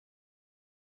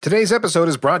Today's episode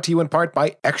is brought to you in part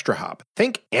by ExtraHop.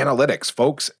 Think analytics,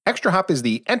 folks. ExtraHop is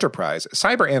the enterprise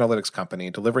cyber analytics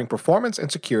company delivering performance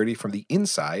and security from the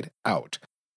inside out.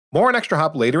 More on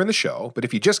ExtraHop later in the show, but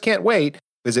if you just can't wait,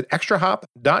 visit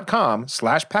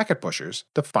extrahop.com/packetpushers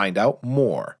to find out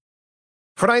more.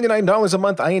 For $99 a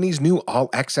month, I&E's new All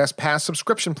Access Pass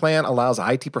subscription plan allows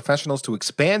IT professionals to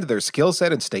expand their skill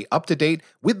set and stay up to date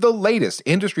with the latest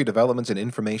industry developments and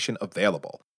information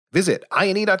available. Visit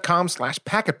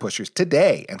INE.com/packetpushers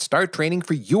today and start training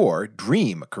for your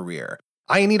dream career.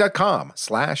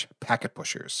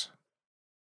 INE.com/packetpushers.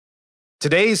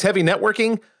 Today's heavy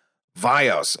networking,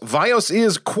 VyOS. VyOS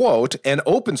is, quote, an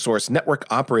open source network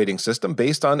operating system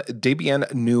based on Debian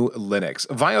GNU Linux.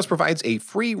 VyOS provides a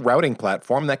free routing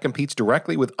platform that competes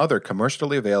directly with other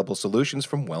commercially available solutions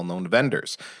from well-known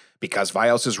vendors. Because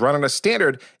VyOS is run on a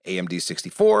standard AMD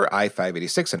 64,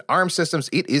 i586, and ARM systems,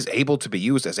 it is able to be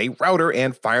used as a router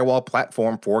and firewall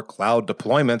platform for cloud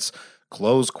deployments.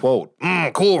 Close quote.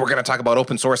 Cool, we're going to talk about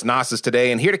open source NASes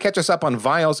today, and here to catch us up on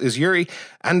VyOS is Yuri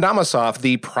Andamasov,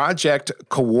 the project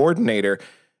coordinator.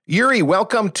 Yuri,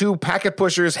 welcome to Packet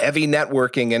Pushers Heavy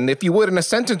Networking, and if you would, in a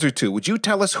sentence or two, would you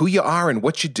tell us who you are and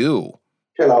what you do?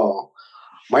 Hello.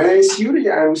 My name is Yuri.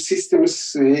 I'm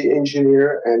systems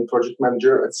engineer and project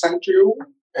manager at Centrio.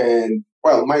 And,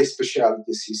 well, my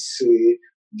specialties is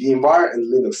VMware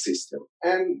and Linux system.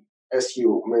 And as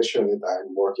you mentioned,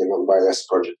 I'm working on VyOS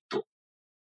project too.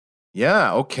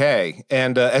 Yeah, okay.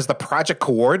 And as the project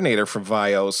coordinator for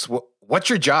VyOS, what's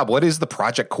your job? What is the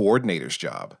project coordinator's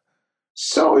job?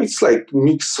 So it's like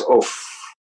mix of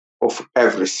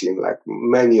everything, like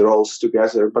many roles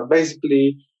together. But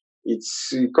basically,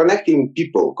 it's connecting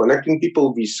people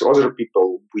with other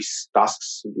people, with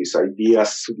tasks, with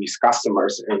ideas, with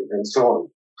customers, and so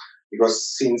on. Because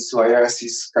since VyOS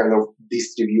is kind of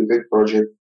distributed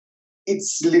project,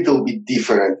 it's a little bit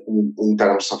different in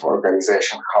terms of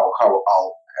organization, how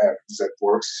all that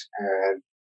works. And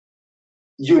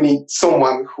you need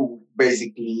someone who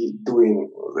basically doing,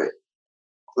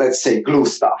 let's say, glue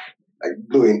stuff, like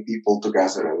gluing people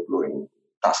together and gluing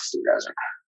tasks together.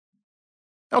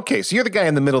 Okay, so you're the guy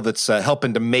in the middle that's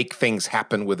helping to make things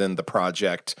happen within the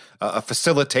project, a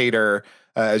facilitator,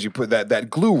 as you put that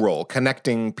glue role,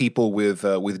 connecting people with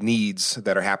needs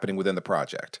that are happening within the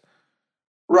project.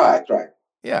 Right.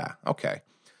 Yeah. Okay.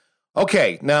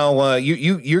 Now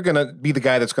you're going to be the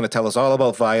guy that's going to tell us all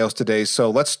about VyOS today. So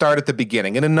let's start at the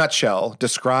beginning. In a nutshell,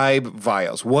 describe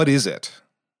VyOS. What is it?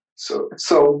 So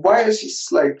VyOS is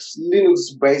like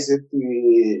Linux-based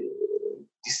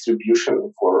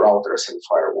distribution for routers and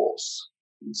firewalls.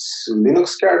 It's a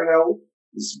Linux kernel,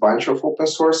 it's a bunch of open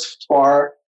source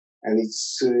software, and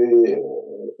it's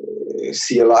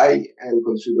CLI and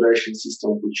configuration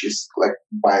system, which is like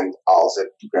bind all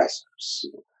that together. So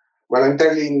when I'm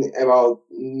telling about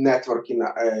networking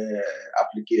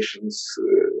applications,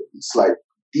 it's like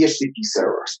DHCP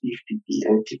servers, TFTP,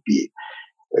 NTP,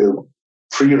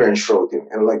 free-range routing,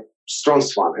 and like strong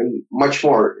one, and much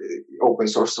more open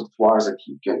source software that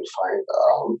you can find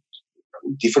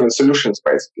different solutions,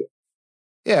 basically.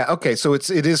 Yeah, okay, so it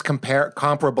is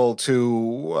comparable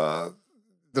to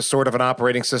the sort of an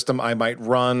operating system I might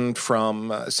run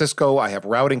from Cisco. I have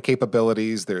routing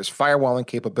capabilities, there's firewalling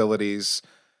capabilities,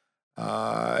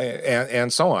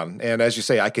 and so on. And as you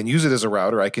say, I can use it as a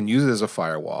router, I can use it as a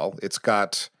firewall. It's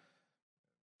got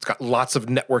lots of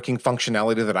networking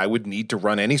functionality that I would need to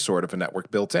run any sort of a network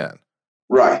built in.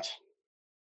 Right.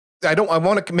 I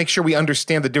want to make sure we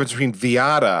understand the difference between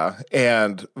Viata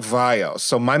and VyOS.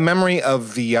 So my memory of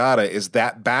Viata is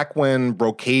that back when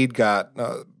Brocade got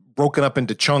broken up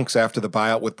into chunks after the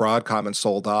buyout with Broadcom and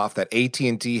sold off, that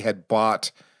AT&T had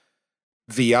bought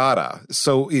Viata.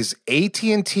 So is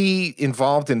AT&T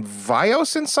involved in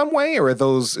VyOS in some way, or is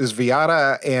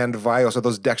Viata and VyOS, are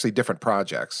those actually different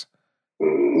projects?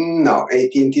 No,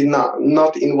 AT&T not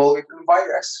involved in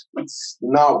VyOS.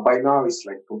 By now it's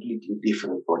like completely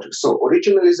different project. So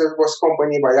originally there was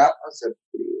company Viata that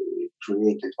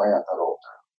created Viata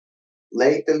router.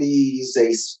 Lately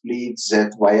they split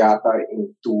that Viata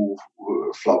into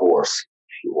flavors,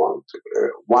 if you want.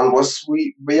 One was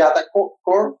Viata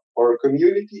Core or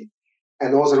Community,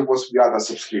 and other was Viata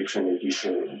Subscription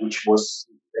Edition, which was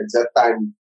at that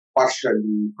time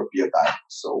partially proprietary.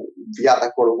 So Viata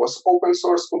Core was open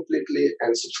source completely,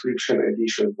 and Subscription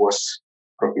Edition was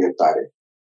proprietary.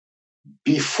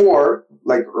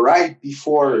 Right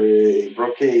before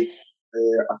Brocade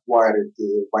acquired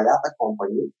the Viata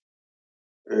company,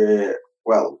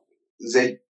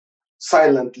 they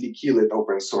silently killed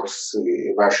open source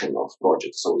version of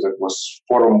project. So that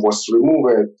forum was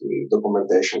removed,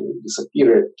 documentation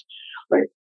disappeared. Like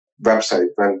website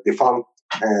went defunct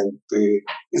and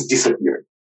it's disappeared.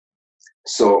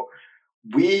 So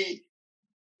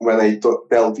when I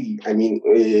tell we, I mean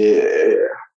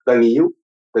Daniil,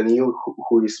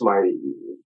 who is my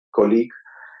colleague,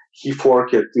 he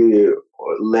forked the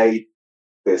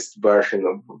latest version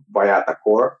of Vayata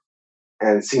Core,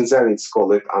 and since then it's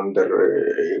called it under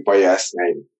VyOS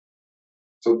name.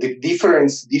 So the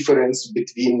difference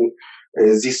between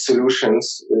these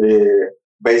solutions,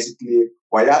 basically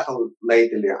Vayata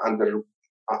lately under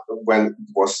when it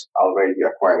was already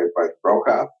acquired by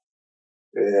Broca,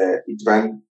 it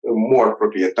went more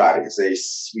proprietary. They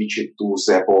switched it to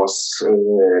Zepos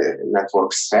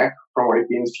network stack from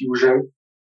IPN Fusion,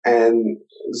 and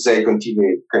they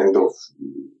continue kind of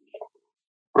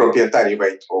proprietary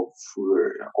way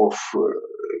of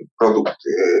product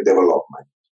development.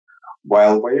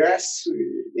 While VyOS,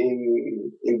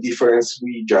 in difference,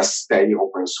 we just stay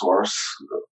open source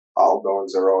all down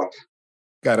the road.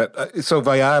 Got it. So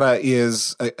Vayata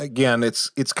is, again, it's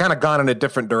kind of gone in a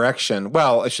different direction.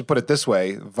 Well, I should put it this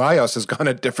way. VyOS has gone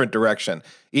a different direction.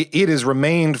 It has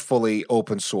remained fully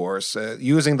open source,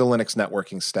 using the Linux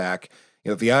networking stack.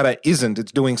 Vayata isn't.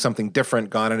 It's doing something different,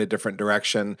 gone in a different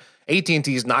direction.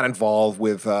 AT&T is not involved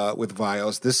with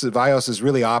VyOS. VyOS is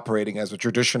really operating as a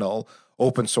traditional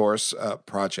open source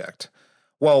project.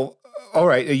 Well, all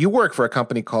right. You work for a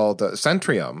company called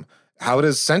Centrium. How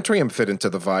does Centrium fit into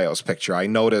the VyOS picture? I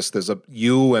noticed there's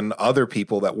you and other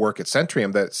people that work at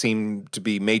Centrium that seem to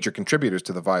be major contributors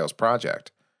to the VyOS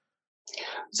project.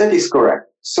 That is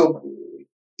correct. So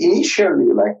initially,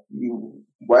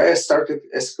 VyOS started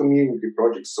as community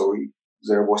project, so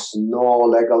there was no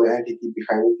legal entity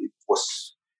behind it. It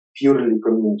was purely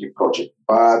community project.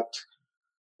 But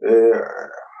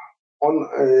on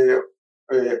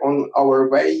our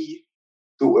way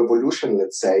to evolution,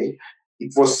 let's say,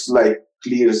 it was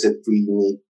clear that we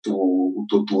need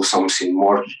to do something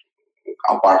more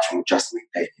apart from just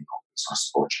maintaining open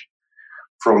source project.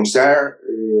 From there,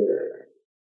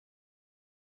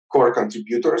 core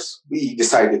contributors, we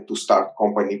decided to start a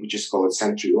company which is called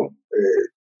Centrium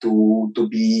to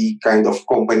be kind of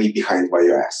company behind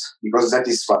VyOS, because that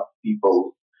is what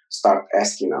people start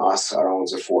asking us around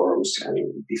the forums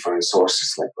and different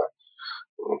sources like that.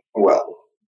 Well,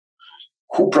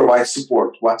 who provides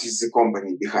support? What is the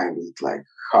company behind it?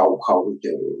 How we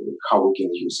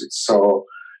can use it? So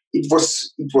it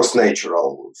was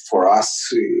natural for us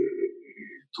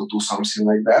to do something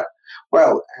like that.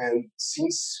 Well, and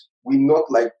since we're not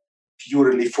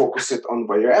purely focused on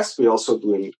VyOS, we're also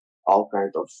doing all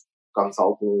kinds of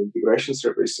consulting integration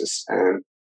services and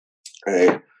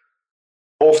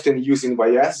often using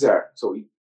VyOS there. So it's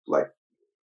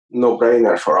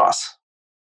no-brainer for us.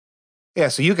 Yeah,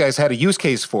 so you guys had a use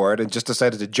case for it and just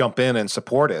decided to jump in and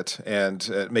support it and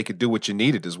make it do what you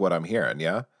needed is what I'm hearing,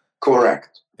 yeah?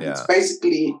 Correct. Yeah. It's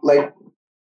basically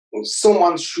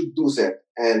someone should do that.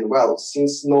 And well,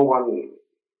 since no one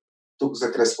took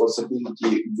that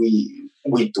responsibility,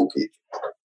 we took it.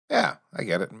 Yeah, I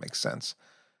get it. It makes sense.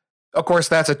 Of course,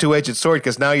 that's a two-edged sword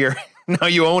because now you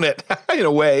own it in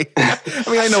a way. I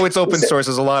mean, I know it's open source.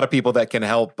 There's a lot of people that can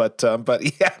help, but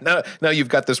yeah, now you've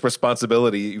got this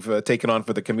responsibility you've taken on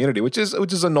for the community, which is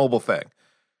a noble thing.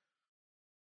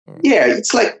 Yeah,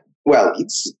 it's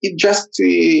it's just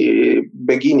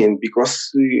beginning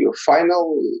because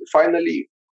finally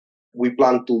we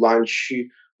plan to launch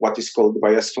what is called the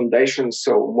VyOS Foundation,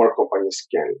 so more companies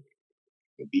can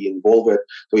be involved.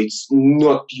 So it's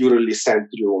not purely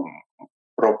Centrium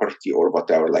property or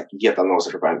whatever, yet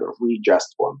another vendor. We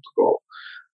just want to go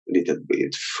a little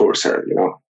bit further,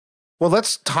 Well,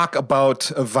 let's talk about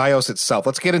VyOS itself.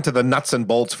 Let's get into the nuts and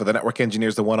bolts for the network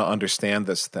engineers that want to understand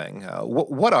this thing.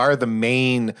 What are the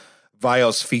main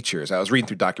VyOS features? I was reading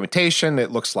through documentation.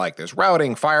 It looks like there's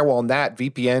routing, firewall, NAT,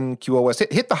 VPN,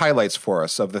 QoS. Hit the highlights for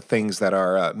us of the things that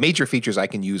are major features I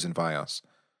can use in VyOS.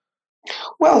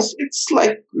 Well, it's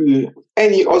like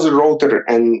any other router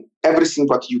and everything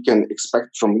what you can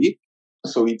expect from it.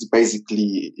 So it's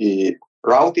basically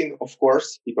routing, of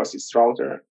course, because it's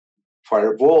router,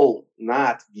 firewall,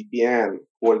 NAT, VPN,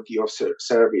 quality of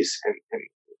service,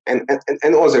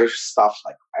 and other stuff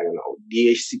I don't know,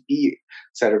 DHCP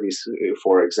service,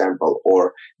 for example,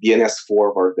 or DNS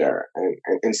forwarder and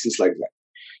things like that.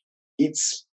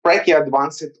 It's pretty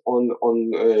advanced on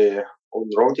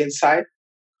routing side.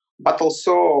 But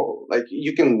also,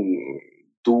 you can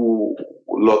do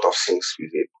a lot of things with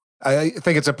it. I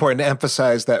think it's important to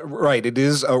emphasize that, right, it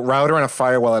is a router and a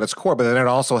firewall at its core, but then it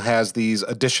also has these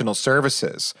additional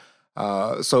services.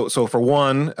 So for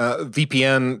one,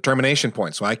 VPN termination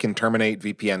points. So I can terminate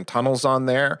VPN tunnels on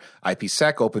there,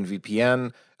 IPsec,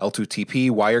 OpenVPN.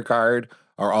 L2TP, WireGuard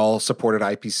are all supported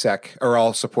IPsec, or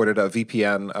all supported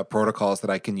VPN protocols that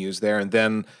I can use there. And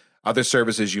then other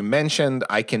services you mentioned,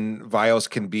 VyOS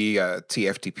can be a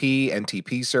TFTP,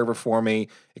 NTP server for me.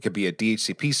 It could be a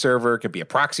DHCP server. It could be a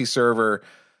proxy server.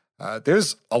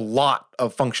 There's a lot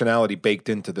of functionality baked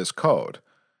into this code.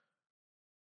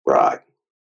 Right.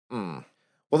 Well,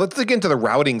 let's dig into the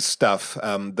routing stuff.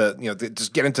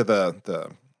 Just get into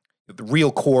the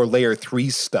real core layer 3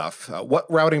 stuff. What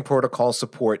routing protocol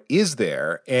support is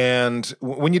there? And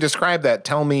when you describe that,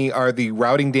 tell me, are the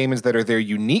routing daemons that are there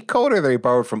unique code, or are they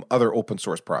borrowed from other open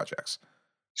source projects?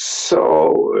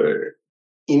 So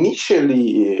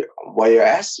initially,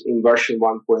 VyOS in version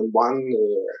 1.1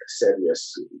 said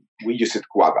yes, we use it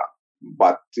Quagga.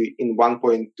 But in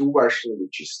 1.2 version,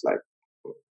 which is like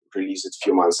released a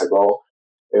few months ago,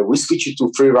 we switched it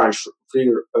to free range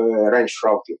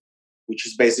routing, which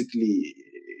is basically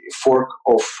a fork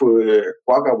of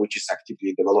Quagga, which is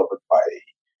actively developed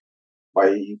by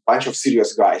a bunch of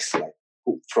serious guys, like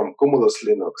from Cumulus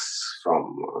Linux,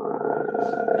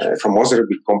 from other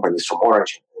big companies, from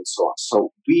Orange, and so on.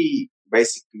 So we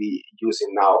basically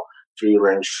using now free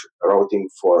range routing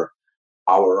for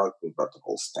our routing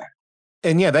protocol stack.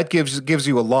 And yeah, that gives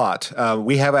you a lot.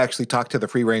 We have actually talked to some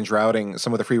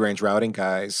of the free range routing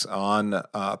guys on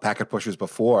Packet Pushers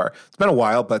before. It's been a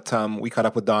while, but we caught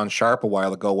up with Don Sharp a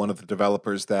while ago, one of the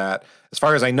developers that, as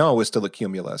far as I know, is still at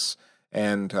Cumulus.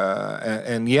 And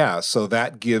yeah, so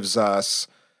that gives us,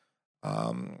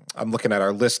 I'm looking at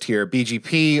our list here,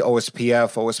 BGP,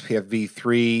 OSPF, OSPF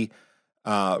v3,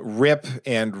 RIP,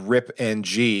 and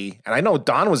RIP-NG. And I know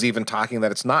Don was even talking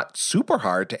that it's not super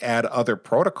hard to add other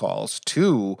protocols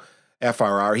to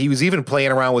FRR. He was even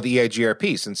playing around with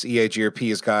EIGRP, since EIGRP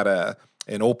has got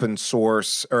an open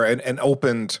source, or an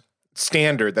open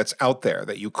standard that's out there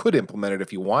that you could implement it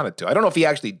if you wanted to. I don't know if he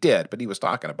actually did, but he was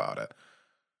talking about it.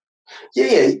 Yeah,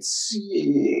 it's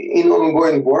in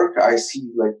ongoing work. I see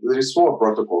like there is more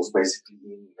protocols basically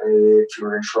in free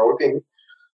range routing.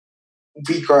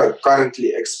 We are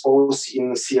currently exposed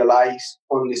in CLI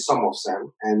only some of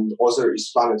them, and other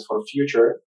is planned for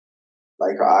future,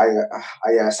 like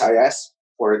ISIS,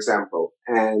 for example.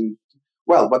 And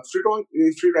well, but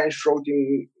free range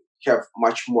routing have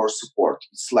much more support.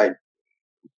 It's like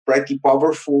pretty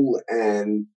powerful,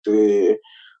 and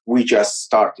we just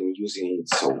starting using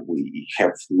it, so we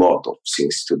have a lot of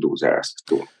things to do there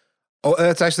too. Oh,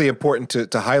 that's actually important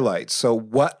to highlight. So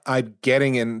what I'm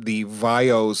getting in the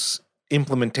VyOS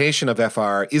implementation of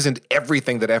FRR isn't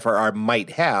everything that FRR might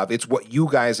have. It's what you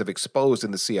guys have exposed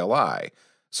in the CLI.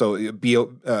 So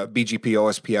BGP,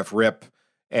 OSPF, RIP,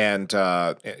 and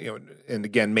and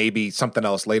again, maybe something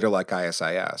else later like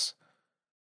ISIS.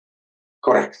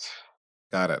 Correct.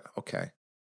 Got it. Okay.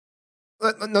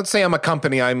 Let's say I'm a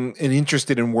company. I'm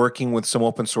interested in working with some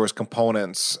open source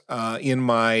components in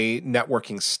my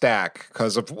networking stack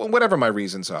because of whatever my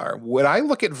reasons are. Would I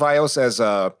look at VyOS as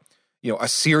a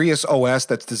serious OS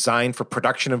that's designed for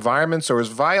production environments, or is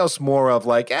VyOS more of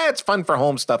like, it's fun for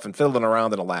home stuff and fiddling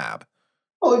around in a lab?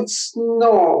 Well, it's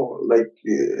no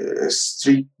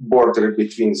strict border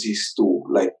between these two.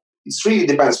 Like, it really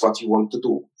depends what you want to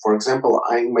do. For example,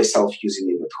 I myself using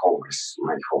it at home as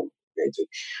my home gateway,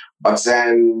 but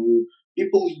then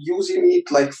people using it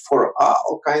like for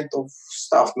all kind of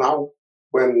stuff now.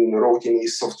 When routing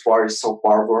software is so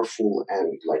powerful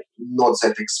and like not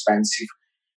that expensive,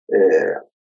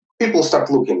 people start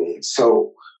looking at it.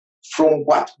 So from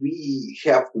what we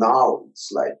have now, it's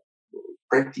like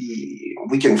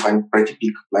we can find pretty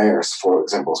big players, for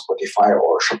example, Spotify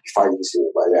or Shopify using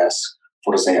VyOS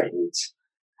for their needs.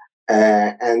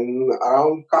 And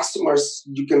around customers,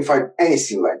 you can find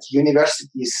anything like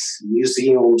universities,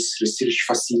 museums, research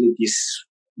facilities,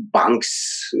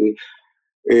 banks,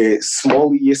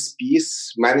 small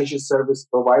ESPs, managed service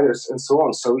providers, and so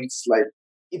on. So it's like,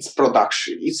 it's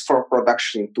production. It's for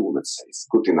production too, let's say. It's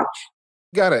good enough.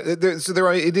 Got it.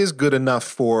 It is good enough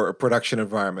for production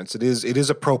environments. It is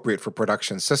appropriate for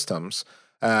production systems.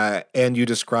 And you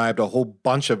described a whole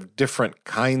bunch of different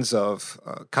kinds of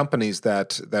companies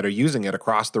that are using it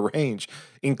across the range,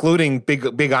 including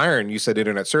big iron. You said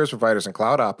internet service providers and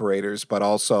cloud operators, but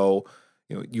also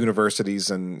universities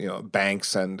and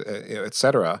banks and et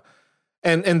cetera.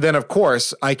 And then, of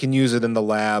course, I can use it in the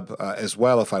lab as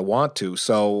well if I want to.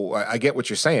 So I get what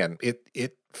you're saying.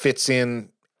 It fits in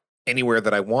anywhere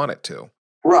that I want it to.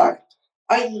 Right.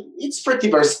 It's pretty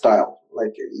versatile.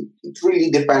 Like, it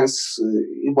really depends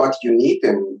what you need,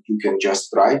 and you can just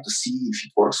try to see if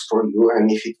it works for you. And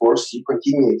if it works, you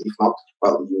continue it. If not,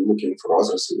 well, you're looking for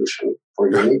other solution for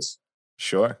your needs.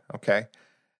 Sure. Okay.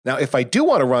 Now, if I do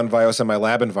want to run VyOS in my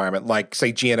lab environment, like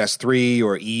say GNS3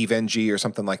 or EVE-NG or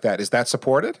something like that, is that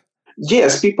supported?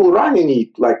 Yes, people running it,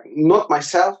 like not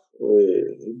myself,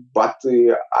 but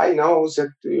I know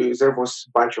that there was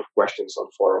a bunch of questions on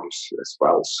forums as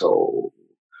well, so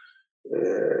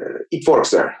it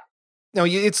works there. No,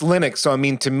 it's Linux, so I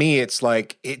mean, to me, it's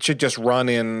like it should just run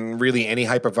in really any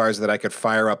hypervisor that I could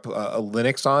fire up a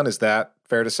Linux on. Is that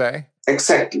fair to say?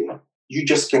 Exactly. You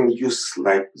just can use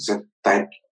like the type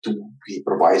 2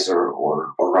 hypervisor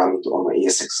or run it on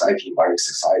ESXi,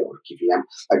 VyOSXi, or KVM,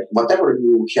 like whatever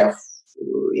you have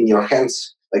in your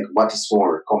hands, like what is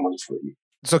more common for you.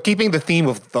 So keeping the theme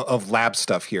of lab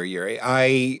stuff here, Yuri,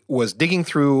 I was digging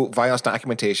through VyOS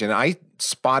documentation. I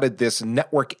spotted this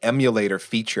network emulator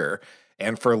feature.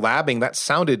 And for labbing, that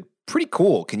sounded pretty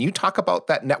cool. Can you talk about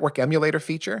that network emulator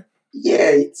feature?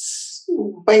 Yeah, it's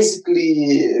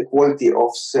basically quality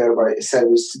of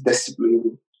service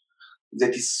discipline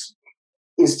that is,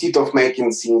 instead of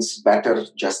making things better,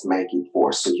 just make it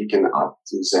worse. So you can add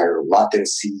their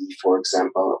latency, for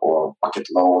example, or packet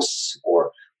loss,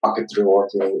 or packet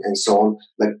rewarding, and so on,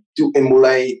 like to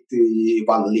emulate the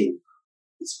one link.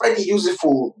 It's pretty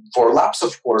useful for labs,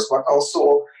 of course, but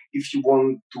also if you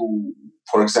want to,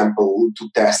 for example, to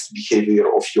test behavior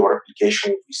of your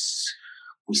application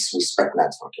with spec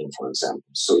networking, for example.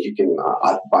 So you can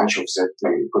add a bunch of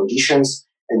that conditions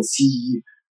and see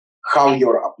how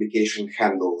your application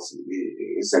handles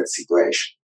that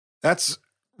situation. That's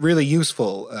really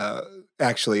useful,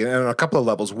 actually, and on a couple of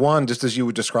levels. One, just as you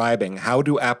were describing, how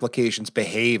do applications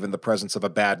behave in the presence of a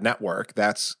bad network?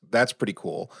 That's pretty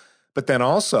cool. But then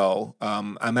also,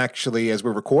 I'm actually, as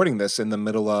we're recording this, in the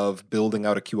middle of building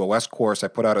out a QoS course. I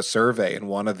put out a survey, and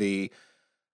one of the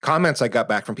comments I got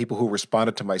back from people who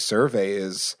responded to my survey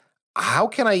is, how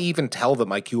can I even tell that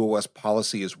my QoS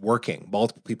policy is working?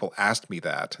 Multiple people asked me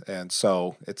that. And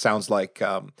so it sounds like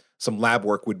some lab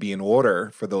work would be in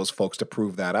order for those folks to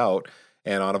prove that out.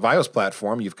 And on a VyOS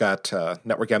platform, you've got a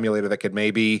network emulator that could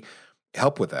maybe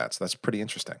help with that. So that's pretty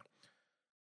interesting.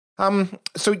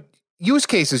 So use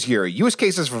cases here, use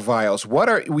cases for VyOS.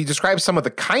 We described some of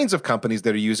the kinds of companies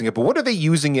that are using it, but what are they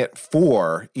using it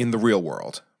for in the real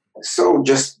world? So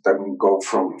just go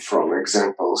from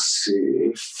examples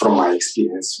from my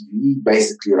experience. We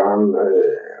basically run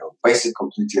basic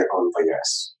completely on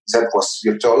VyOS. That was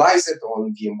virtualized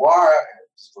on VMware.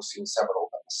 This was in several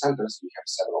data centers. We have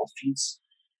several feeds,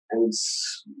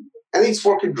 and it's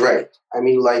working great. I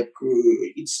mean, like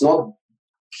it's not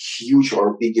huge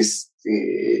or biggest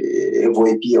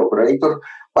VoIP operator,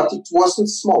 but it wasn't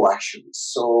small actually.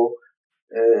 So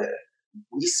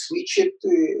we switch it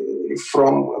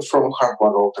from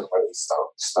hardware router when it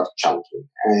start chunking,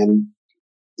 and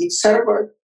it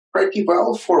served pretty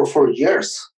well for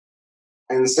years.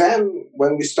 And then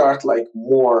when we start like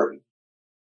more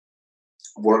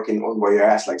working on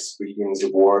VyOS, like spreading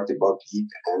the word about it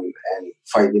and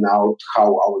finding out how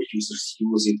our users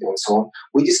use it and so on,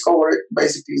 we discovered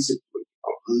basically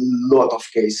a lot of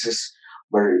cases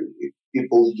where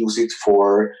people use it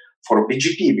for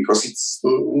BGP, because it's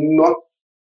not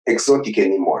exotic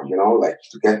anymore, like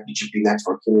to get BGP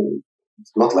networking,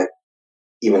 it's not like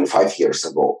even 5 years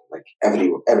ago, like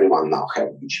everyone now have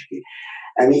BGP.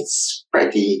 And it's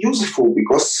pretty useful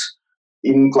because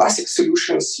in classic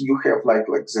solutions, you have like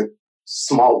the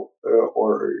small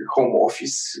or home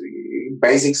office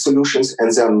basic solutions,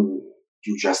 and then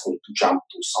you just need to jump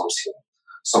to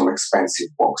some expensive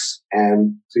box.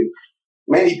 And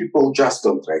many people just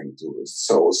don't really do it.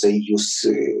 So they use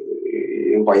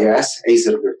VyOS,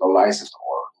 either virtualized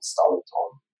or install it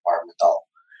on bare metal.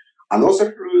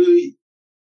 Another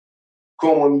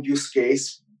common use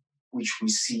case which we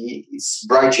see is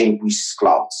bridging with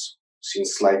clouds.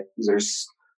 Since like there's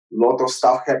a lot of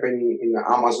stuff happening in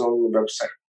Amazon Web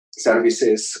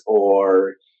Services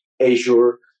or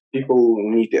Azure, people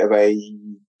need a way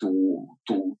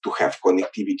to have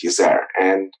connectivity there.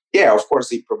 And yeah, of course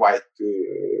they provide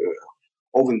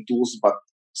open tools, but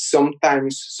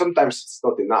sometimes it's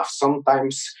not enough.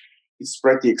 Sometimes it's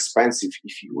pretty expensive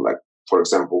if you, like, for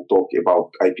example, talk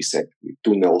about IPsec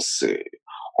tunnels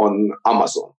on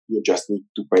Amazon. You just need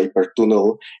to pay per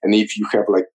tunnel, and if you have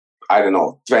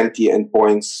 20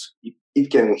 endpoints,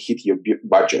 it can hit your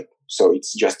budget. So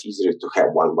it's just easier to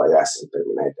have one VyOS and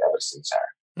terminate everything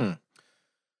there.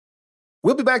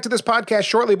 We'll be back to this podcast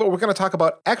shortly, but we're going to talk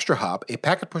about ExtraHop, a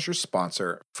Packet Pusher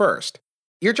sponsor, first.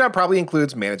 Your job probably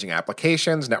includes managing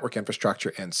applications, network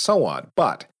infrastructure, and so on.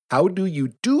 But how do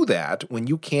you do that when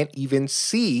you can't even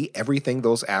see everything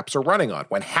those apps are running on?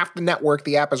 When half the network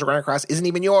the app is running across isn't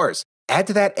even yours? Add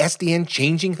to that SDN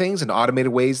changing things in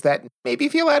automated ways that maybe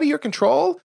feel out of your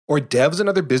control? Or devs and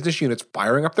other business units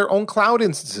firing up their own cloud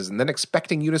instances and then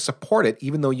expecting you to support it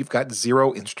even though you've got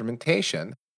zero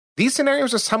instrumentation. These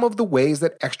scenarios are some of the ways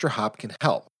that ExtraHop can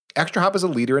help. ExtraHop is a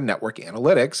leader in network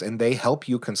analytics, and they help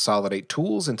you consolidate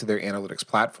tools into their analytics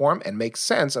platform and make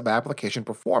sense of application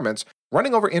performance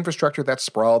running over infrastructure that's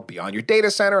sprawled beyond your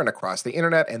data center and across the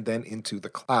internet and then into the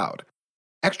cloud.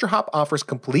 ExtraHop offers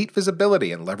complete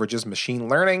visibility and leverages machine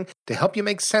learning to help you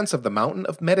make sense of the mountain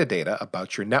of metadata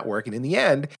about your network, and in the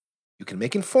end, you can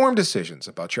make informed decisions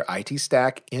about your IT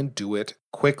stack and do it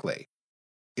quickly.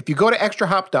 If you go to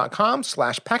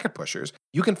extrahop.com/packetpushers,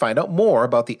 you can find out more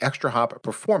about the ExtraHop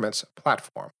performance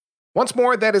platform. Once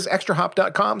more, that is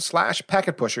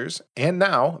extrahop.com/packetpushers. And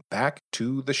now, back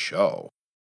to the show.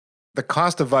 The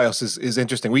cost of VyOS is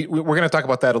interesting. We're going to talk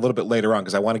about that a little bit later on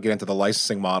because I want to get into the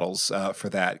licensing models for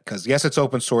that. Because yes, it's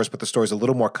open source, but the story is a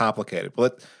little more complicated.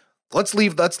 But let's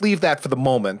leave that for the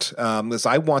moment, as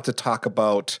I want to talk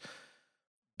about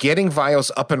getting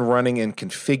VyOS up and running and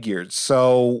configured.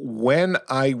 So when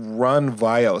I run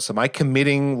VyOS, am I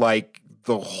committing like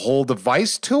the whole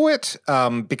device to it?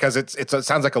 Because it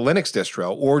sounds like a Linux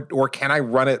distro, or can I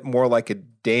run it more like a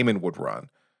daemon would run?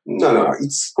 No.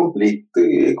 It's complete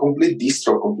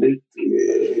distro,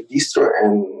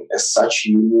 and as such,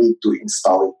 you need to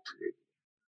install it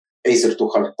either to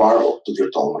hardware or to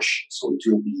virtual machine. So it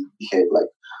will behave like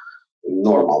a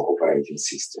normal operating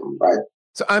system, right?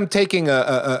 So I'm taking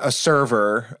a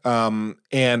server,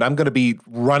 and I'm going to be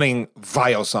running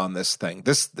VyOS on this thing.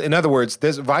 In other words,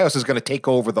 this VyOS is going to take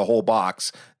over the whole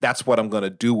box. That's what I'm going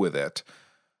to do with it.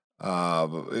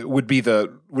 It would be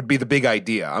the big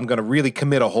idea. I'm going to really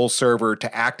commit a whole server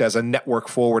to act as a network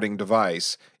forwarding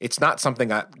device. It's not something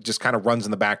that just kind of runs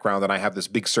in the background and I have this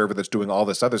big server that's doing all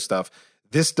this other stuff.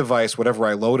 This device, whatever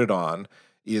I load it on,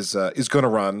 is going to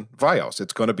run VyOS.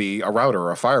 It's going to be a router or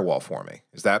a firewall for me.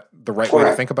 Is that the right way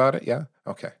to think about it? Yeah.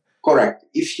 Okay. Correct.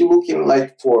 If you're looking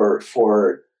like for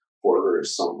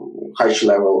some high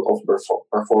level of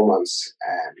performance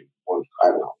and want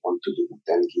to do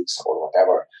 10 gigs or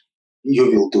whatever,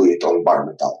 you will do it on bare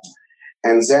metal.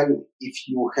 And then if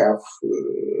you have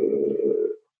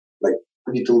like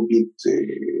little bit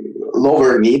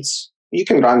lower needs, you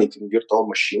can run it in virtual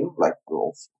machine, like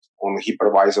on a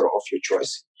hypervisor of your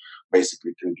choice.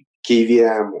 Basically, it can be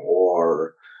KVM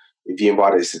or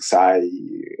VMware SXI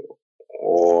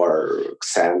or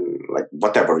Xen, like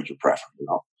whatever you prefer,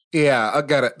 Yeah, I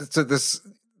got it. So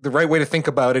the right way to think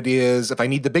about it is if I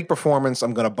need the big performance,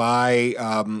 I'm going to buy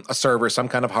a server, some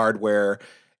kind of hardware,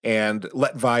 and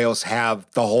let VyOS have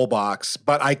the whole box.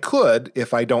 But I could,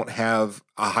 if I don't have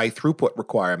a high throughput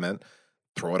requirement,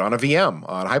 throw it on a VM,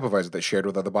 on a hypervisor that's shared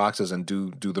with other boxes and do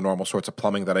the normal sorts of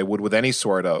plumbing that I would with any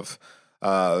sort of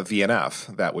VNF.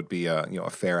 That would be a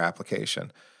fair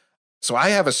application. So I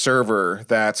have a server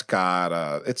that's got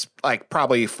it's like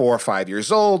probably 4 or 5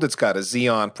 years old. It's got a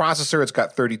Xeon processor. It's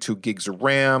got 32 gigs of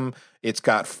RAM. It's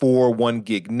got 4 1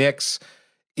 gig NICs.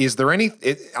 Is there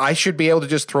I should be able to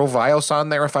just throw VyOS on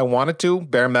there if I wanted to,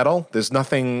 bare metal? There's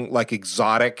nothing like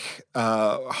exotic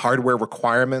hardware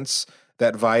requirements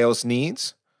that VyOS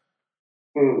needs?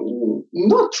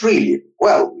 Not really.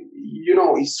 Well,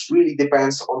 it really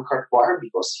depends on hardware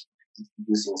because it's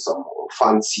using some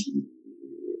fancy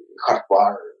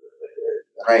hardware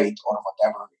rate or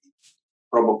whatever,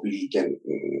 probably can,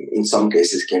 in some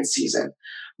cases, can see them.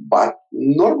 But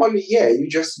normally, yeah, you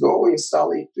just go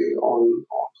install it on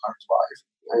hard drive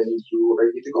and you're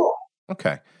ready to go.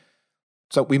 Okay.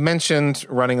 So we mentioned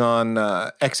running on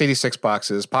x86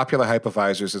 boxes, popular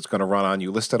hypervisors it's going to run on.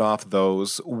 You listed off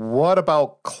those. What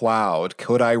about cloud?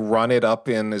 Could I run it up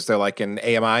is there like an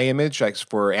AMI image like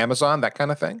for Amazon, that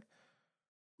kind of thing?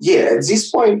 Yeah, at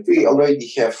this point, we already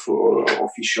have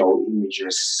official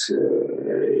images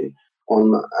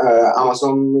on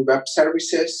Amazon Web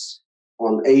Services,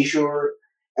 on Azure,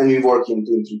 and we're working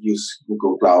to introduce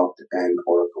Google Cloud and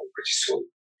Oracle pretty soon.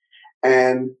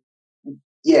 And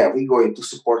yeah, we're going to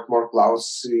support more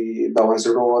clouds down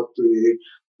the road.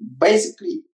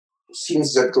 Basically,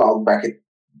 since that cloud backed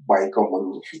by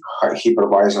common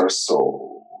hypervisors,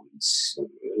 so it's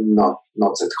not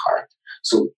that hard.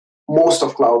 So most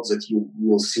of clouds that you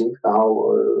will see now,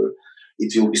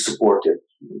 it will be supported,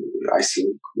 I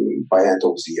think, by end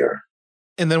of the year.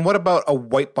 And then what about a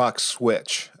white box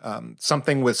switch?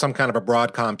 Something with some kind of a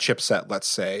Broadcom chipset, let's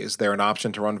say. Is there an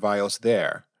option to run VyOS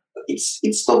there?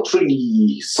 It's not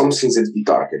really something that we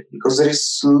target because there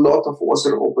is a lot of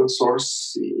other open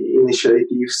source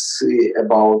initiatives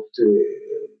about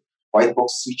white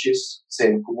box switches, say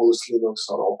Cumulus Linux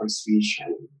or OpenSwitch,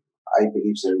 and I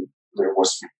believe there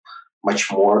was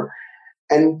much more.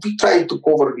 And we try to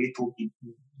cover a little bit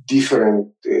different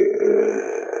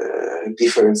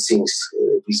different things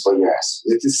with VyOS.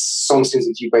 It is something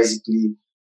that you basically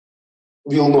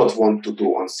will not want to do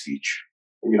on Switch.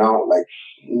 Like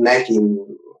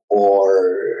netting or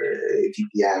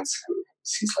VPNs and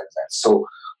things like that. So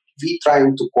we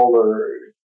trying to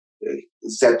cover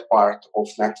that part of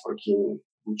networking,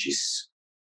 which is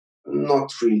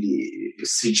not really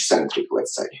Switch centric,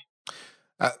 let's say.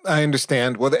 I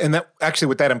understand. Well, and that actually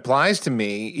what that implies to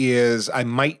me is I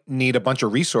might need a bunch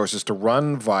of resources to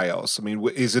run VyOS. I mean,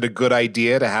 is it a good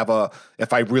idea to have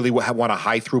if I really want a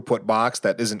high throughput box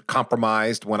that isn't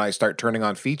compromised when I start turning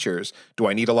on features, do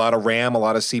I need a lot of RAM, a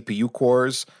lot of CPU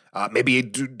cores? Maybe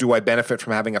do I benefit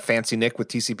from having a fancy NIC with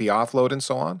TCP offload and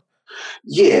so on?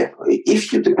 Yeah,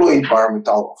 if you deploy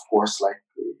environmental, of course, like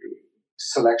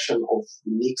selection of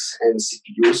NICs and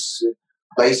CPUs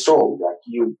plays role. Like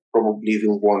you probably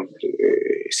will want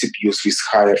CPUs with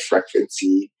higher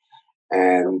frequency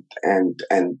and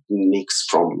NICs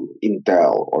from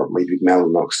Intel or maybe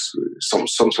Mellanox,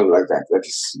 something like that. That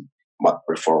is what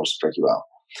performs pretty well.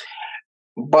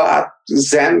 But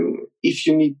then, if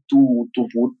you need to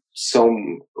put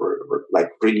some like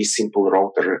really simple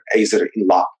router, either in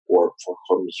lab or for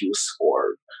home use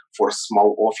or for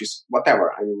small office,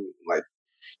 whatever. I mean, like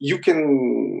you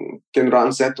can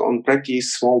run that on pretty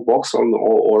small box on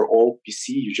or all PC.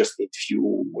 You just need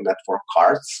few network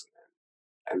cards,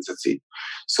 and that's it.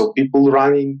 So people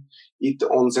running it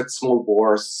on that small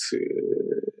boards,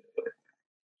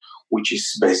 which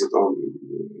is based on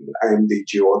AMD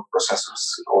Geo processors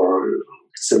or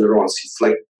Celeron's. It's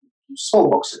like small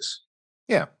boxes.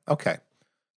 Yeah. Okay.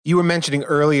 You were mentioning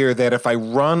earlier that if I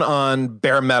run on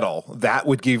bare metal, that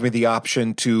would give me the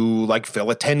option to like fill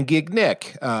a 10 gig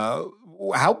NIC.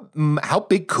 How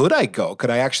big could I go? Could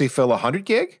I actually fill 100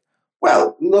 gig?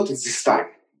 Well, not at this time.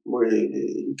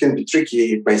 It can be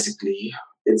tricky, basically,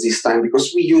 at this time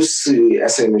because we use,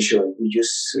 as I mentioned, we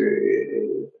use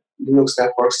Linux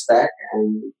network stack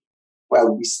and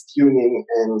with tuning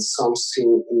and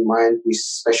something in mind with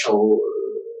special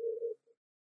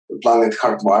planet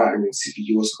hardware, I mean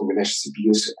CPUs, combination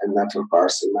CPUs and network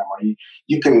cards and memory,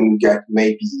 you can get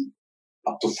maybe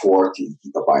up to 40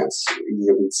 gigabytes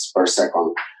gigabits per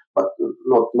second, but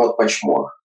not much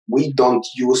more. We don't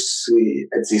use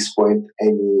at this point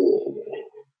any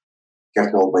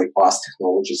kernel bypass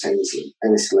technologies, anything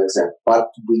like that. But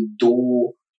we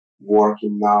do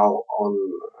working now on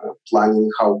planning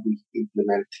how we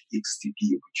implement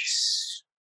XTP, which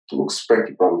looks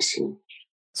pretty promising.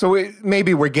 So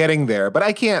maybe we're getting there, but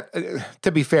I can't,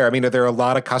 to be fair, I mean, there are a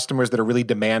lot of customers that are really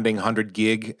demanding 100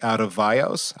 gig out of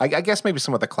VyOS. I guess maybe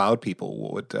some of the cloud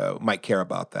people might care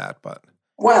about that, but.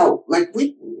 Well, like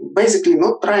we basically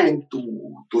not trying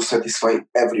to satisfy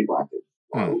everybody.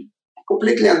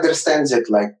 Completely understand that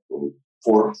like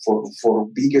for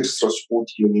bigger throughput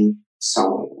you need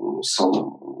some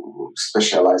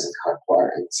specialized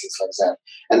hardware and things like that.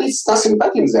 And it's nothing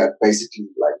but in that basically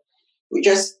like we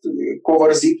just cover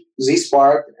this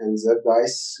part and that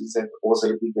guys that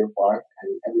other bigger part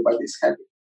and everybody's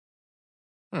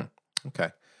happy. Okay.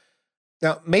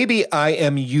 Now, maybe I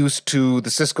am used to the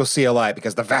Cisco CLI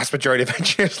because the vast majority of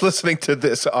engineers listening to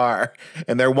this are,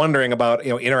 and they're wondering about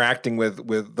interacting with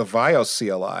the VyOS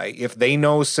CLI. If they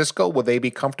know Cisco, will they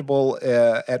be comfortable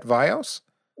at VyOS?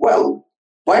 Well,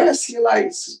 VyOS CLI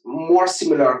is more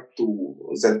similar to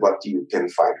that what you can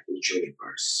find in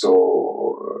Juniper.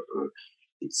 So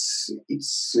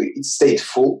it's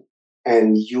stateful,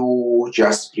 and you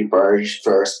just prepare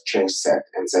first change set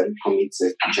and then commit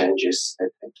the changes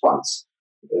at once.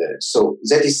 So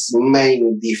that is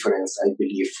main difference, I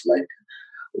believe, like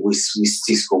with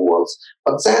Cisco worlds.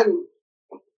 But then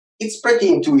it's pretty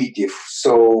intuitive.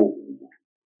 So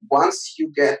once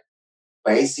you get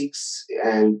basics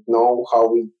and know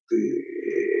how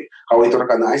it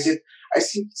organizes it, I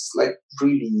think it's like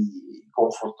really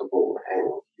comfortable and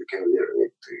you can learn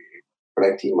it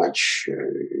pretty much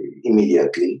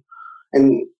immediately.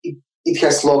 And it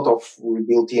has a lot of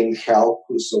built-in help,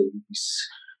 so it's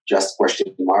just question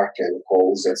mark and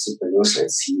call that super news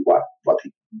and see what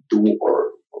it do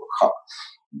or how,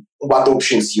 what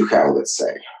options you have, let's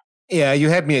say. Yeah, you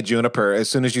had me at Juniper. As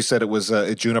soon as you said it was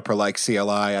a Juniper-like CLI,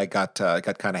 I got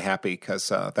kind of happy because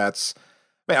that's.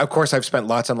 I mean, of course, I've spent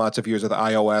lots and lots of years with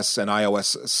iOS and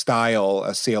iOS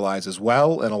style CLIs as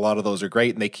well, and a lot of those are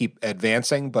great and they keep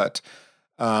advancing. But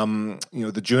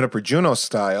the Juniper Juno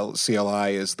style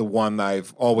CLI is the one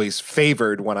I've always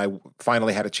favored when I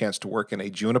finally had a chance to work in a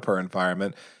Juniper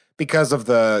environment because of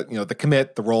the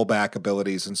commit, the rollback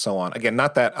abilities, and so on. Again,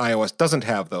 not that iOS doesn't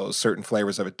have those; certain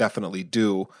flavors of it definitely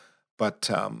do.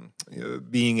 But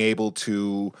being able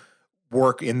to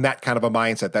work in that kind of a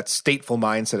mindset, that stateful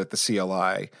mindset at the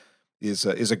CLI is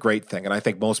a great thing. And I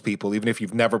think most people, even if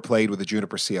you've never played with a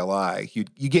Juniper CLI,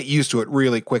 you get used to it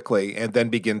really quickly and then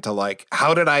begin to like,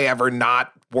 how did I ever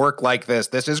not work like this?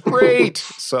 This is great.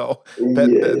 So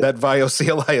that VyOS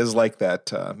CLI is like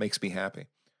that, makes me happy.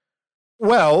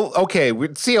 Well, okay,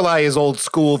 CLI is old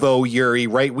school though, Yuri,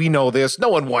 right? We know this. No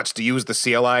one wants to use the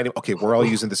CLI. Okay, we're all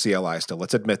using the CLI still.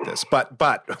 Let's admit this. But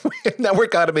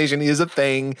network automation is a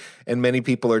thing, and many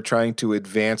people are trying to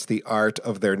advance the art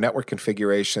of their network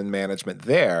configuration management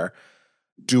there.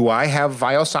 Do I have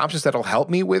VyOS options that'll help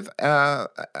me with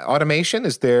automation?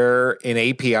 Is there an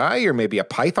API or maybe a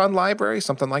Python library,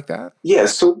 something like that? Yeah,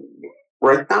 so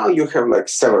right now you have like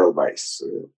several ways.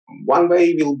 One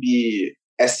way will be,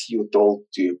 as you told,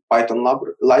 the Python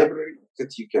library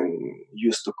that you can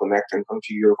use to connect and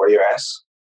configure VyOS.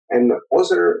 And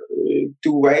other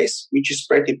two ways, which is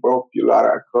pretty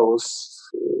popular across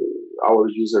our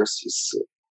users, is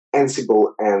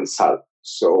Ansible and Salt.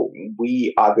 So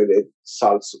we added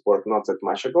Salt support not that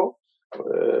much ago,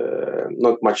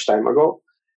 not much time ago.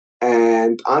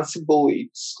 And Ansible,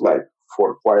 it's like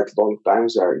for quite long time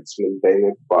there, it's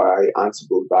maintained by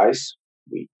Ansible guys.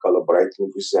 We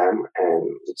collaborating with them,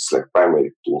 and it's like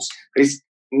primary tools. There is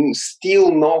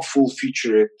still no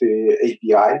full-featured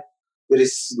API. There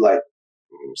is like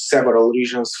several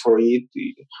reasons for it,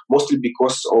 mostly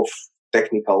because of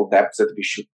technical debt that we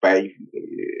should pay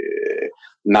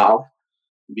now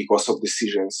because of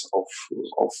decisions of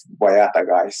Vayata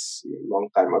guys a long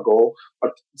time ago.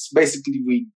 But it's basically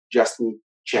we just need to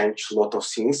change a lot of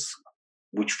things,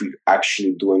 which we're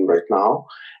actually doing right now.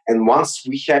 And once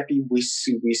we're happy with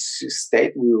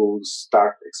state, we will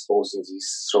start exposing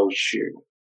these such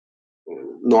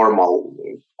normal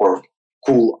or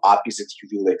cool APIs that you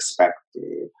will expect,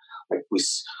 like with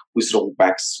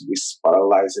rollbacks, with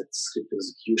parallelized script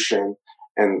execution,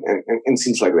 and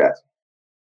things like that.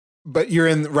 But you're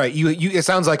in, right. You it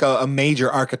sounds like a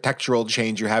major architectural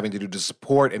change you're having to do to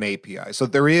support an API. So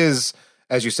there is,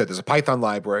 as you said, there's a Python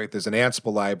library, there's an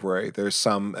Ansible library, there's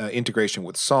some integration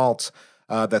with Salt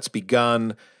that's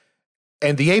begun.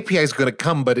 And the API is going to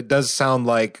come, but it does sound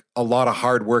like a lot of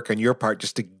hard work on your part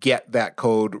just to get that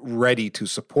code ready to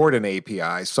support an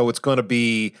API. So it's going to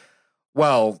be,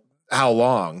 well, how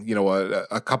long? You know,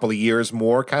 a couple of years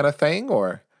more kind of thing,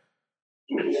 or?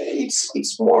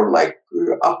 It's more like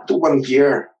up to 1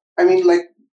 year. I mean, like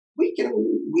we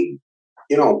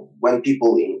when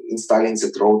people installing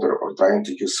the router or trying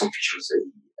to use some features,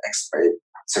 they expect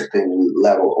certain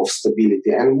level of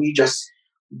stability, and we just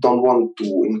don't want to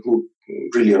include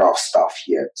really rough stuff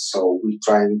yet. So we're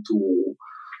trying to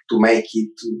make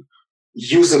it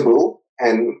usable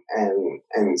and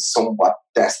somewhat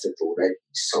tested already,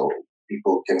 so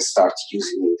people can start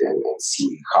using it and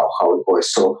see how it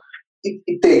goes. So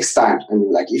it takes time. I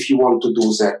mean, like if you want to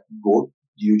do that good,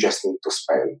 you just need to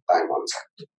spend time on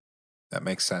that. That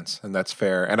makes sense, and that's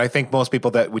fair. And I think most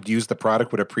people that would use the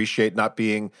product would appreciate not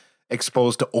being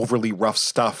exposed to overly rough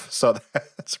stuff. So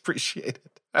that's appreciated.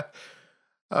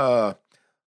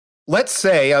 Let's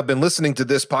say I've been listening to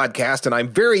this podcast and I'm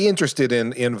very interested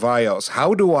in VyOS.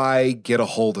 How do I get a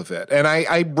hold of it? And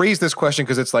I raise this question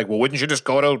because it's like, well, wouldn't you just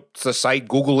go to the site,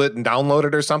 Google it, and download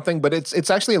it or something? But it's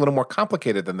actually a little more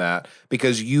complicated than that,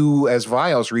 because you, as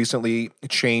VyOS, recently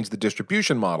changed the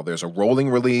distribution model. There's a rolling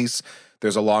release.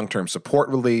 There's a long-term support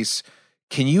release.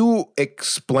 Can you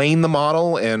explain the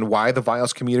model and why the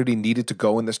VyOS community needed to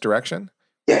go in this direction?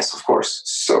 Yes, of course.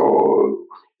 So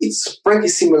it's pretty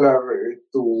similar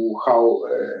to how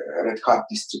Red Hat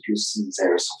distributes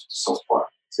their software.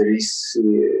 There is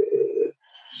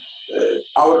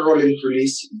our rolling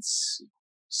release. It's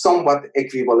somewhat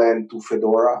equivalent to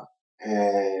Fedora,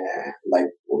 like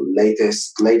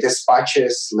latest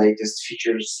patches, latest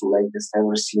features, latest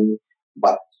everything,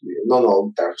 but no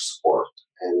long-term support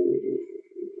and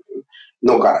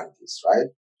no guarantees, right?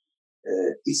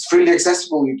 It's freely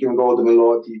accessible. You can go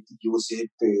download it, use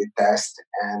it, test,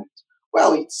 and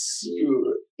well, it's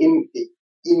in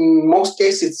most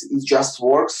cases it just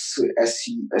works as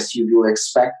you will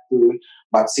expect.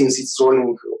 But since it's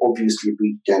rolling, obviously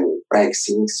we can break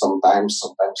things sometimes.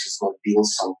 Sometimes it's not built.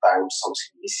 Sometimes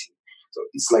something missing. So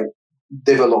it's like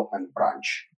development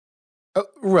branch.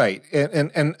 Right.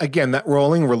 And again, that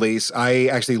rolling release, I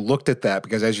actually looked at that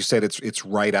because, as you said, it's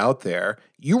right out there.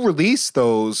 You release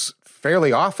those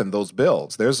fairly often, those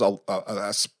builds. There's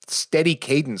a steady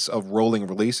cadence of rolling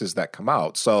releases that come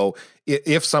out. So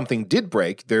if something did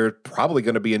break, there's probably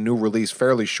going to be a new release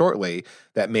fairly shortly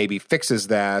that maybe fixes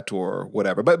that or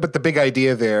whatever. But the big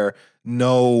idea there,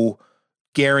 no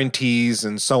guarantees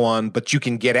and so on, but you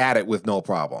can get at it with no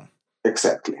problem.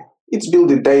 Exactly. it's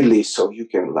built daily, so you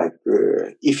can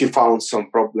if you found some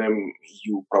problem,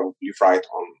 you probably write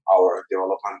on our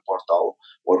development portal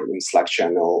or in Slack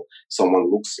channel. Someone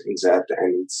looks in that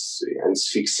and it's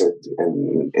fixed,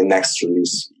 and in next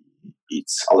release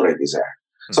it's already there.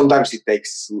 Mm-hmm. Sometimes it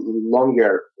takes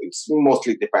longer. It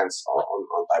mostly depends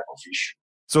on type of issue.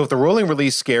 So if the rolling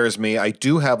release scares me, I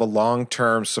do have a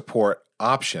long-term support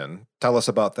option. Tell us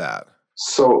about that.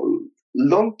 So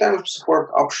long-term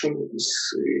support option is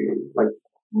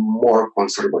more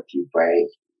conservative way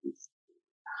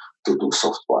to do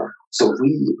software. So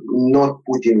we not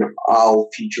put in all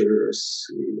features,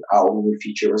 all new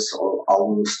features or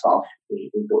all new stuff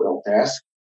into LTS,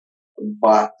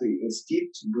 but instead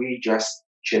we just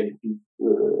check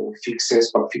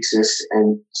bug fixes,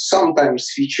 and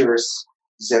sometimes features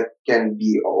that can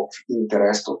be of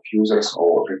interest of users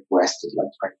or requested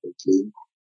frequently.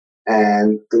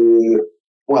 And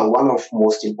one of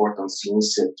most important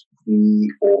things that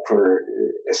we offer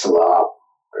SLA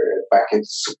package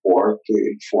support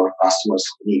for customers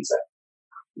who need that.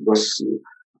 Because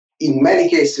in many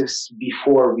cases,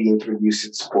 before we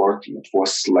introduced support, it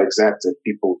was like that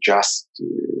people just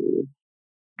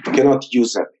cannot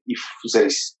use it if there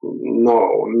is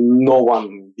no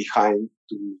one behind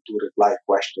to reply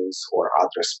questions or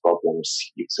address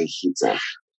problems if they hit them.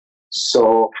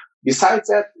 So besides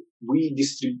that, we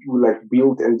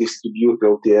build and distribute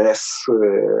LTS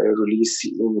release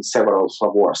in several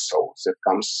flavors. So that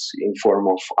comes in form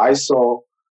of ISO.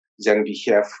 Then we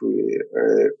have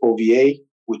OVA,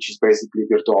 which is basically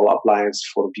virtual appliance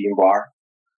for VMware.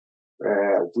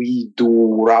 We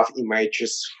do RAW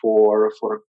images for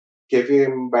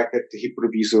KVM bucket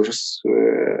hypervisors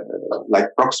like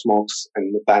Proxmox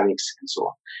and Nutanix and so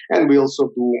on. And we also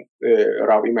do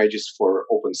RAW images for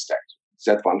OpenStack.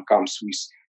 That one comes with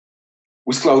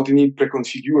Cloud Init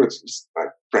pre-configured. It's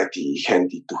pretty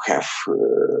handy to have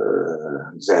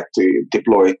that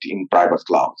deployed in private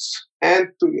clouds. And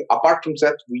apart from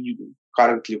that, we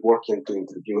currently working to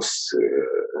introduce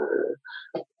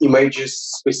images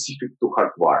specific to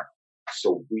hardware.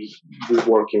 So we're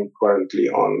working currently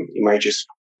on images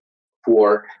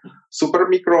for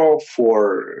Supermicro,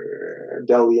 for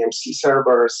Dell EMC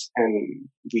servers, and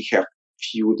we have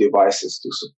few devices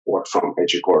to support from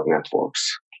EdgeCore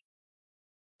networks.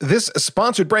 This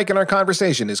sponsored break in our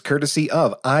conversation is courtesy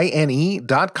of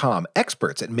INE.com,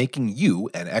 experts at making you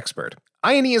an expert.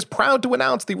 INE is proud to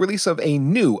announce the release of a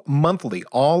new monthly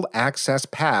all-access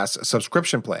pass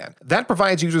subscription plan that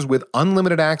provides users with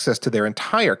unlimited access to their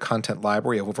entire content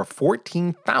library of over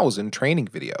 14,000 training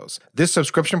videos. This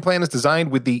subscription plan is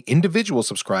designed with the individual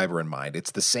subscriber in mind.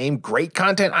 It's the same great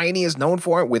content INE is known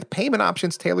for, with payment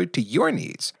options tailored to your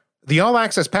needs. The All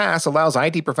Access Pass allows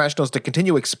IT professionals to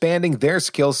continue expanding their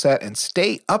skill set and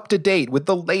stay up to date with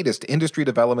the latest industry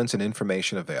developments and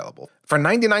information available. For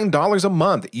 $99 a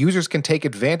month, users can take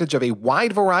advantage of a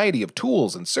wide variety of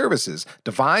tools and services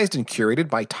devised and curated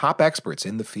by top experts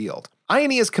in the field.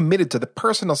 INE is committed to the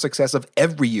personal success of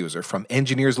every user, from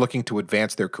engineers looking to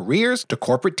advance their careers to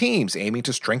corporate teams aiming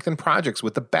to strengthen projects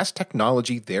with the best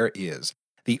technology there is.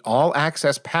 The All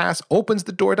Access Pass opens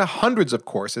the door to hundreds of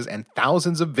courses and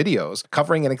thousands of videos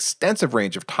covering an extensive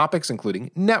range of topics including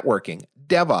networking,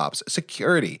 DevOps,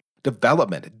 security,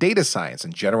 development, data science,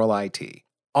 and general IT.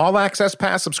 All Access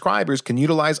Pass subscribers can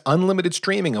utilize unlimited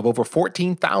streaming of over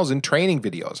 14,000 training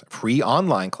videos, free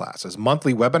online classes,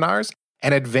 monthly webinars,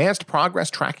 an advanced progress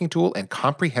tracking tool, and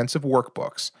comprehensive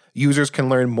workbooks. Users can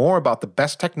learn more about the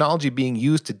best technology being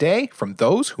used today from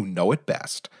those who know it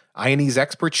best. INE's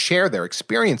experts share their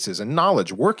experiences and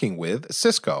knowledge working with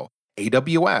Cisco,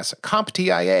 AWS,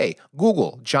 CompTIA,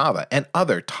 Google, Java, and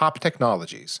other top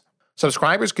technologies.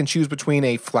 Subscribers can choose between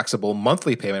a flexible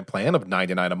monthly payment plan of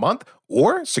 $99 a month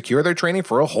or secure their training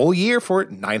for a whole year for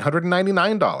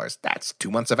 $999. That's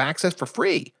 2 months of access for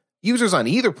free. Users on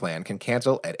either plan can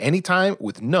cancel at any time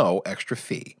with no extra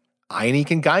fee. INE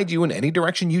can guide you in any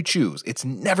direction you choose. It's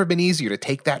never been easier to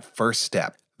take that first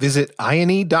step. Visit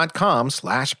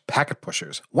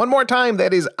INE.com/packetpushers. One more time,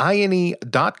 that is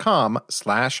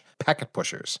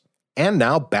INE.com/packetpushers. And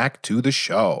now back to the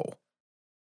show.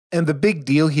 And the big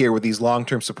deal here with these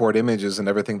long-term support images and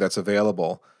everything that's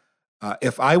available,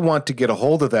 if I want to get a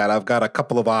hold of that, I've got a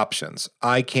couple of options.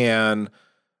 I can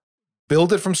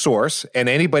build it from source, and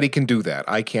anybody can do that.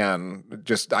 I can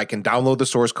download the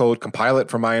source code, compile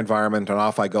it from my environment, and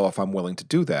off I go if I'm willing to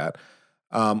do that.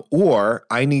 Or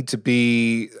I need to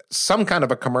be some kind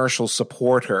of a commercial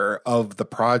supporter of the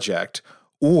project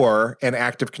or an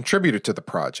active contributor to the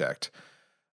project.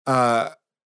 So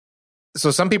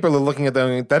some people are looking at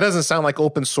them, that doesn't sound like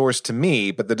open source to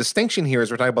me, but the distinction here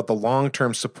is we're talking about the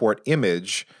long-term support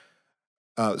image.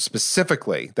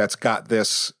 specifically that's got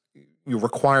this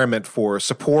requirement for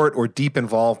support or deep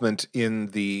involvement in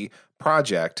the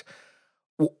project.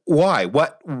 Why?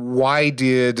 Why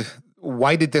did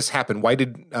this happen? Why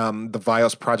did the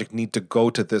VyOS project need to go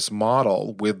to this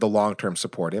model with the long-term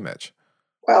support image?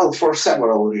 Well, for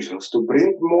several reasons. To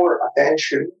bring more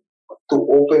attention, to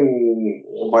open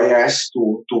VyOS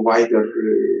to wider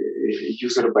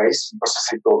user base, because as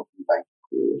I told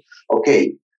you,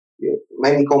 okay,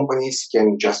 many companies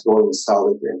can just go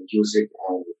install it and use it,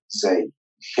 and they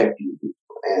happy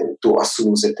and to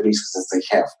assume that risks that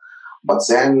they have. But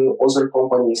then other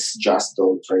companies just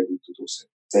don't ready to do that.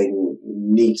 They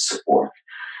need support.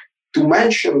 To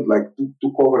mention,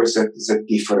 to cover that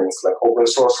difference, like open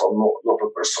source or not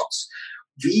open source,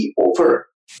 we offer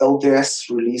LTS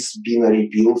release binary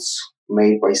builds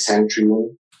made by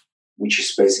Centrium, which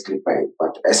is basically paid.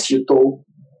 But as you told,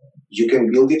 you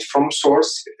can build it from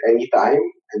source anytime,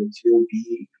 and it will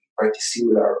be pretty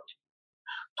similar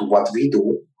to what we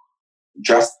do,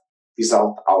 just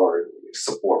without our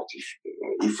support,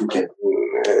 if we can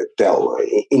tell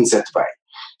in that way.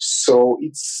 So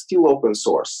it's still open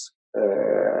source.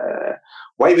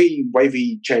 Why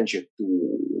we change it to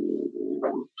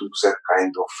that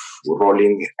kind of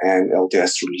rolling and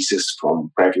LTS releases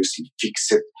from previously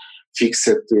fixed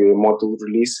model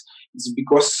release? It's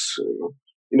because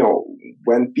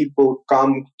when people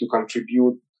come to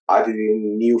contribute,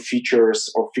 adding new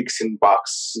features or fixing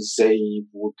bugs, they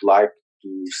would like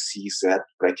to see that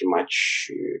pretty much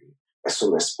as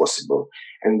soon as possible.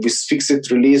 And with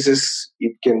fixed releases,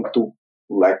 it can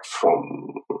take from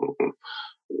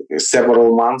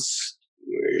several months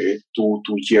to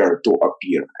year to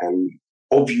appear. And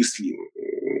obviously,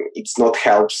 it's not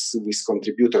helps with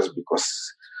contributors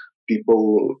because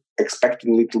people expect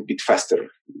a little bit faster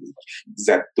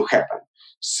that to happen.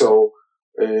 So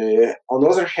on the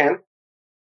other hand,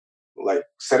 like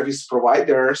service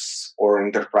providers or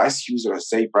enterprise users,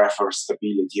 they prefer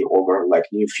stability over like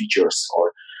new features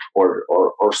or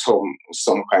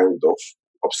some kind of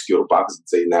obscure bugs that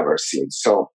they never seen.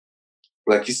 So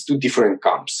like it's two different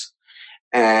camps.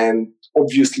 And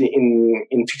obviously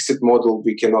in fixed model,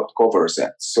 we cannot cover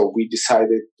that. So we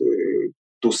decided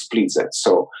to split that.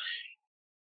 So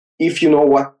if you know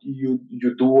what you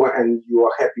do and you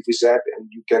are happy with that, and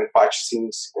you can patch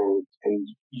things and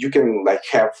you can like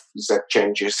have that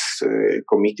changes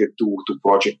committed to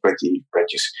project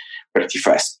pretty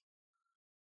fast.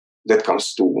 That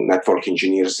comes to network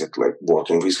engineers that like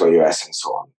working with VyOS and so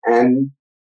on. And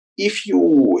if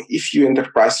you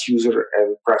enterprise user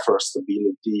and prefer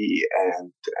stability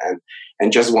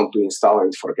and just want to install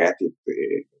and forget it,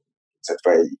 that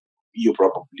way you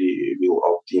probably will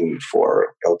opt in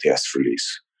for LTS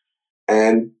release.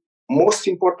 And most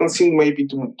important thing maybe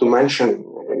to mention,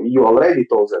 you already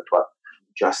told that, but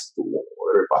just to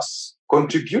repass.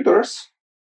 Contributors,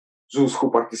 those who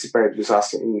participate with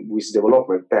us with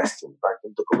development testing, like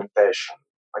in documentation,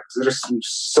 like there's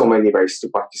so many ways to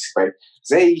participate.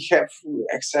 They have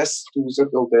access to the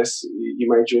LTS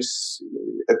images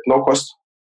at no cost.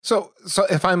 So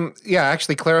if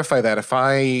actually clarify that. If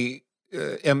I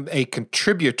am a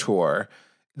contributor,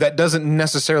 that doesn't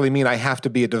necessarily mean I have to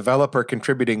be a developer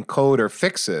contributing code or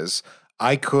fixes.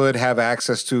 I could have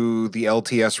access to the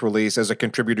LTS release as a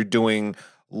contributor doing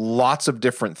lots of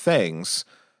different things.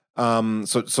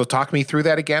 So talk me through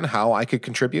that again, how I could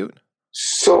contribute.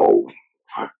 So,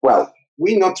 well,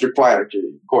 we not require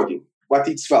coding, but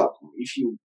it's welcome. If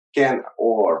you can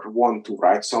or want to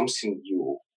write something,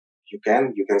 you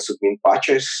can submit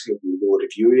patches, we will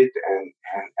review it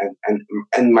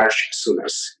and merge as soon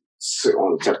as it's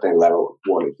on a certain level of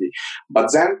quality.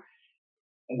 But then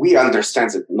we understand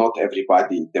that not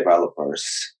everybody developers,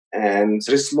 and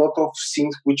there's a lot of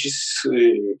things which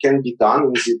can be done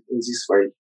in this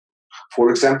way. For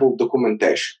example,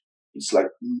 documentation. It's like,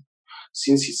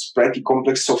 since it's pretty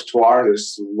complex software,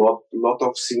 there's a lot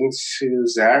of things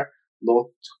there, not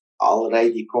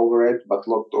already covered, but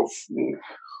lot of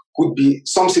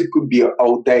something could be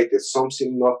outdated,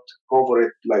 something not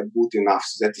covered like good enough.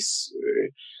 That is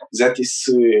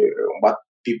what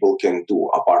people can do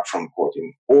apart from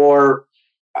coding. Or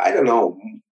I don't know.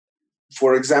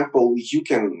 For example, you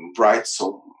can write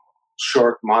some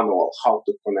short manual how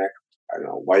to connect, I don't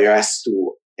know, VyOS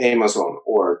to Amazon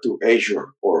or to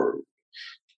Azure or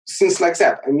things like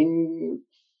that. I mean,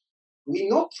 we're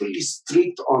not really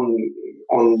strict on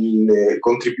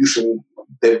contribution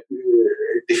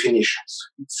definitions.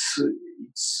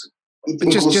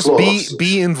 It just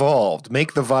be involved,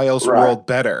 make the VyOS right. world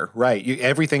better, right?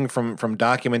 Everything from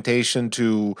documentation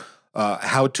to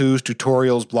how-tos,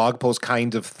 tutorials, blog post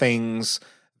kinds of things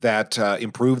that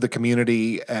improve the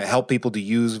community, help people to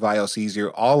use VyOS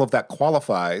easier, all of that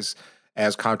qualifies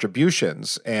as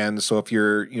contributions. And so if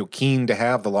you're keen to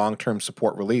have the long-term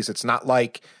support release, it's not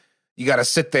like you got to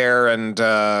sit there and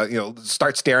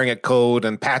start staring at code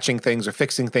and patching things or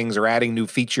fixing things or adding new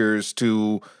features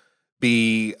to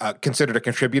be considered a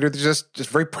contributor. There's just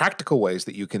very practical ways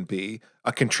that you can be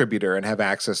a contributor and have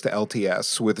access to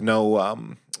LTS with no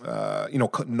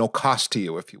no cost to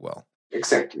you, if you will.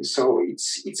 Exactly. So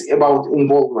it's about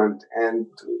involvement, and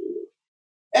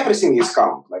everything is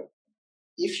count. Like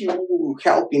if you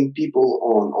helping people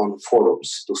on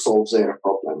forums to solve their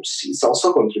problems, it's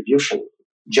also contribution,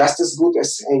 just as good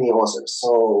as any other.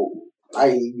 So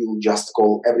I will just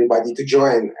call everybody to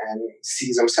join and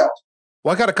see themselves.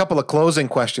 Well, I got a couple of closing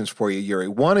questions for you, Yuri.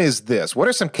 One is this: what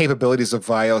are some capabilities of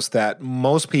VyOS that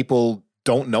most people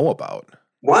don't know about?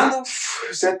 One of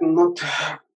that not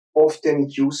often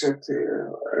used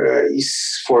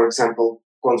is, for example,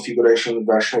 configuration,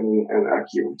 versioning, and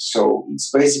archiving. So it's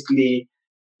basically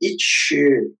each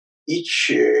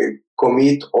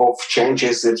commit of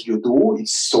changes that you do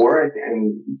is stored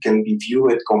and it can be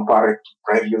viewed, compared to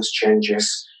previous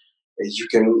changes. You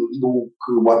can look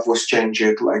what was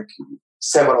changed, like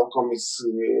several commits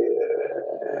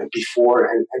before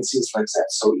and things like that.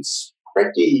 So it's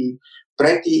pretty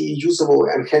usable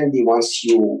and handy once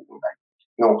you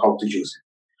know how to use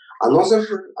it. Another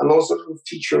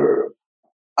feature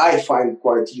I find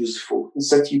quite useful is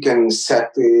that you can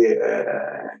set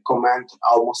a command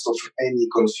almost of any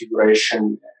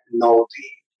configuration node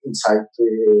inside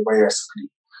the VyOS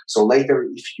script. So later,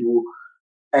 if you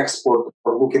export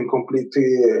or look in complete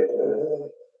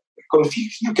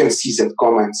config, you can see that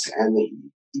comments, and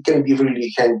it can be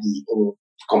really handy in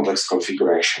complex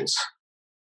configurations.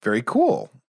 Very cool.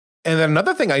 And then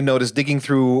another thing I noticed digging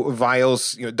through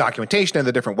VyOS documentation and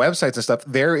the different websites and stuff,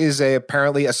 there is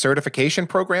apparently a certification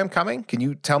program coming. Can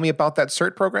you tell me about that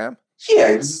cert program?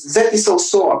 Yeah, that is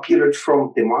also appeared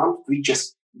from demand. We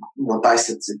just noticed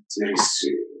that there is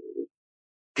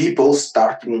people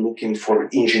starting looking for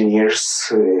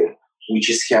engineers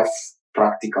which is have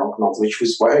practical knowledge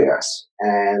with VyOS.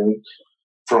 And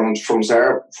from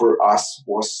there, for us,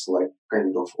 was like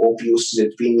kind of obvious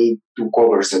that we need to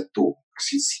cover that too,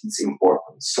 because it's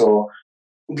important. So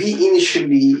we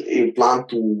initially plan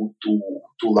to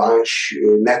launch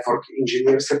network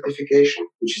engineer certification,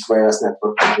 which is VyOS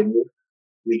network engineer,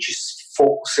 which is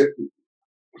focused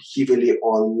heavily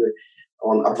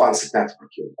on advanced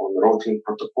networking, on routing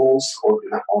protocols, or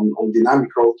on dynamic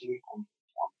routing,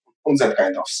 on that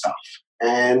kind of stuff.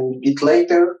 And a bit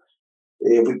later,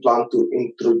 we plan to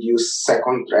introduce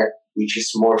second track, which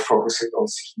is more focused on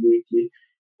security.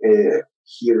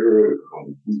 Here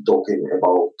we're talking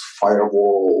about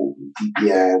firewall,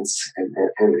 VPNs,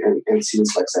 and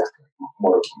things like that,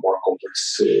 more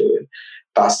complex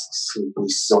tasks with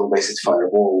zone-based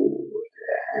firewall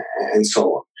and so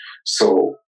on.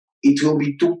 So it will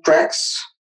be 2 tracks,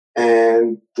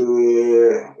 and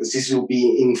this will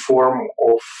be in form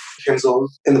of hands-on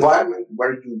environment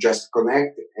where you just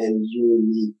connect and you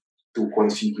need to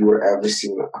configure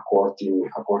everything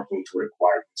according to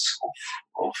requirements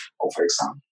of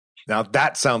exam. Now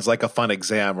that sounds like a fun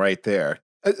exam right there.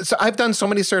 So I've done so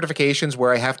many certifications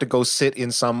where I have to go sit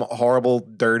in some horrible,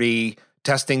 dirty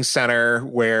testing center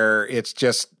where it's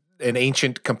just an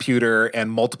ancient computer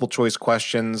and multiple choice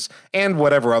questions and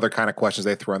whatever other kind of questions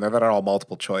they throw in there that are all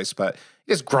multiple choice, but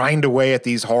you just grind away at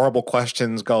these horrible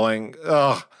questions going,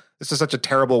 ugh, this is such a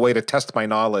terrible way to test my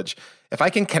knowledge. If I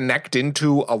can connect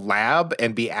into a lab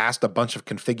and be asked a bunch of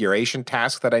configuration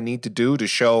tasks that I need to do to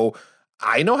show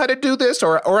I know how to do this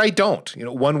or I don't,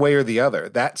 one way or the other,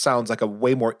 that sounds like a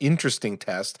way more interesting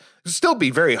test. It'll still be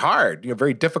very hard,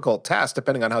 very difficult test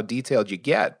depending on how detailed you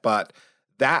get, but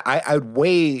that I'd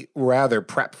way rather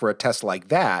prep for a test like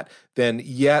that than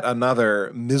yet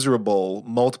another miserable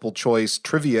multiple choice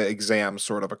trivia exam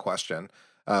sort of a question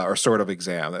or sort of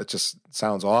exam. That just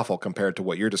sounds awful compared to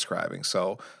what you're describing.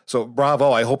 So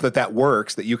bravo. I hope that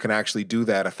works, that you can actually do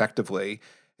that effectively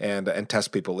and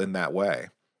test people in that way.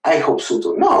 I hope so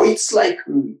too. No, it's like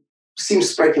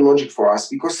seems pretty logic for us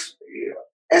because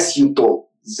as you told,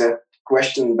 that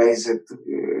question-based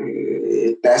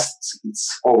tests,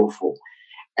 it's awful.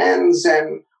 And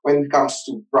then when it comes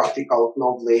to practical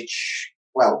knowledge,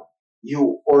 well,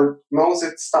 you or know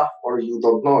that stuff or you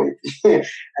don't know it.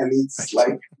 And it's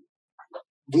like,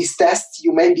 with tests,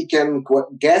 you maybe can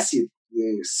guess it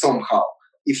somehow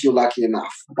if you're lucky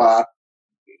enough. But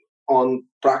on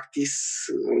practice,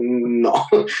 no,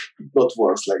 it not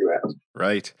works like that.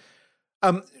 Right.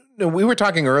 We were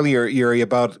talking earlier, Yuri,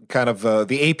 about kind of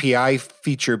the API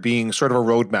feature being sort of a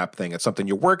roadmap thing. It's something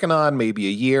you're working on, maybe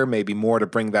a year, maybe more to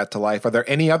bring that to life. Are there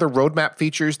any other roadmap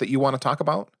features that you want to talk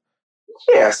about?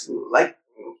 Yes, like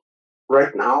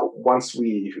right now, once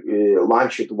we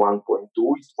launched 1.2,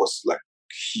 it was like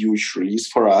huge release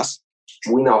for us.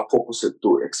 We now focus it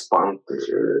to expand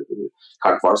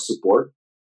hardware support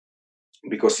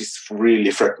because it's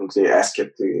really frequently asked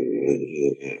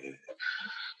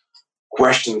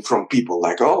question from people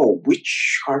like, oh,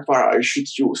 which hardware I should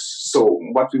use. So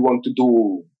what we want to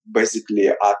do basically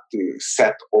add a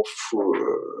set of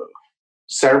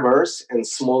servers and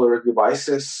smaller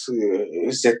devices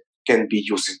that can be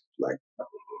used, like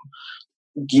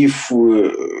give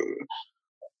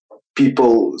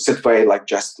people that way, like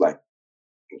just like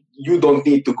you don't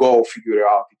need to go figure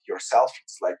out it yourself.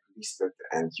 It's like listed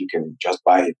and you can just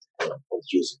buy it and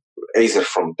use it either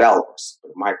from Dell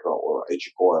or Micro or AG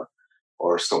Core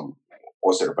or some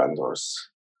other vendors.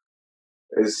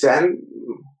 Then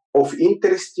of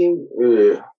interesting,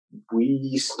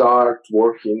 we start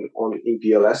working on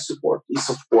MPLS support. This,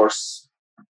 of course,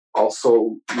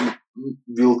 also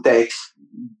will take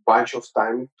bunch of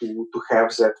time to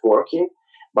have that working,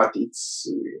 but its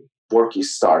work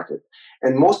is started.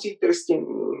 And most interesting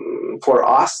for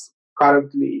us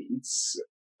currently, it's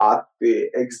at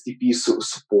the XDP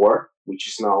support, which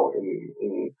is now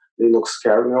in Linux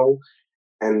kernel,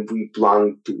 and we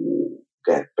plan to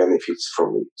get benefits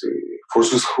from it. For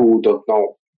those who don't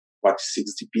know what is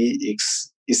XDP,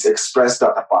 is Express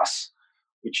Data Pass,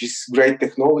 which is great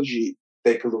technology.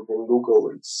 Take a look on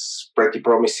Google. It's pretty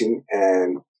promising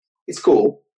and it's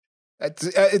cool.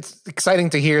 It's exciting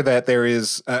to hear that there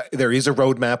is a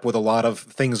roadmap with a lot of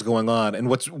things going on. And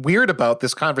what's weird about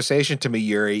this conversation to me,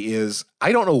 Yuri, is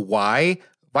I don't know why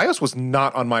VyOS was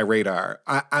not on my radar.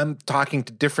 I'm talking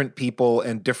to different people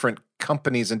and different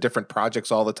companies and different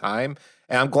projects all the time,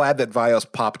 and I'm glad that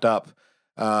VyOS popped up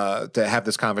to have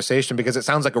this conversation because it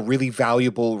sounds like a really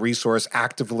valuable resource,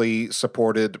 actively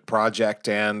supported project,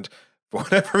 and for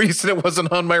whatever reason, it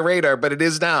wasn't on my radar, but it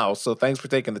is now. So thanks for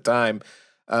taking the time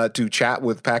to chat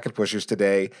with Packet Pushers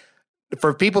today.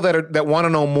 For people that want to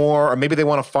know more, or maybe they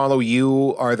want to follow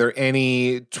you, are there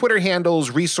any Twitter handles,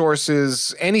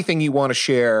 resources, anything you want to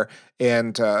share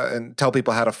and tell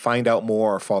people how to find out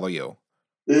more or follow you?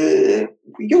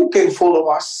 You can follow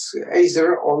us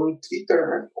either on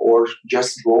Twitter or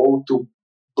just go to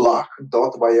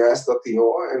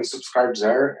blog.vyos.io and subscribe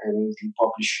there, and we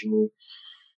publish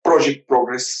project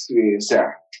progress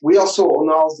there. We also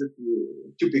announce the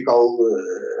typical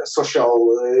social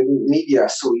media,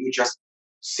 so you just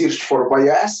search for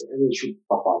VyOS and it should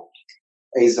pop up,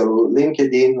 either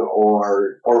LinkedIn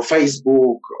or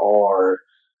Facebook or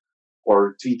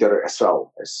Twitter as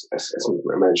well, as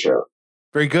I mentioned.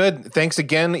 Very good. Thanks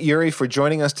again, Yuri, for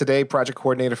joining us today, project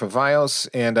coordinator for VyOS.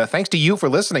 And thanks to you for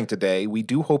listening today. We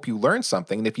do hope you learned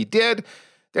something. And if you did,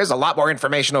 there's a lot more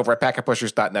information over at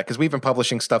packetpushers.net because we've been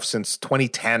publishing stuff since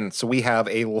 2010. So we have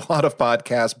a lot of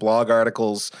podcasts, blog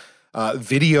articles,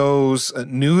 videos,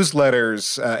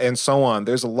 newsletters, and so on.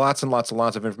 There's lots and lots and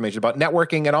lots of information about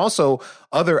networking and also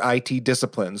other IT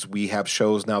disciplines. We have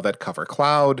shows now that cover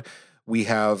cloud. We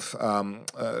have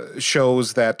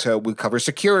shows that will cover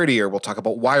security, or we'll talk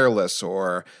about wireless,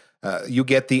 or you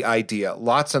get the idea.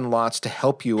 Lots and lots to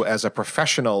help you as a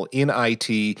professional in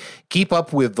IT keep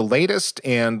up with the latest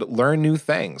and learn new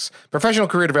things. Professional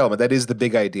career development, that is the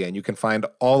big idea. And you can find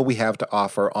all we have to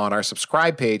offer on our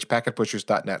subscribe page,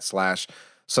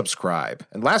 packetpushers.net/subscribe.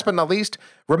 And last but not least,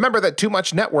 remember that too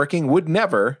much networking would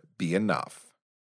never be enough.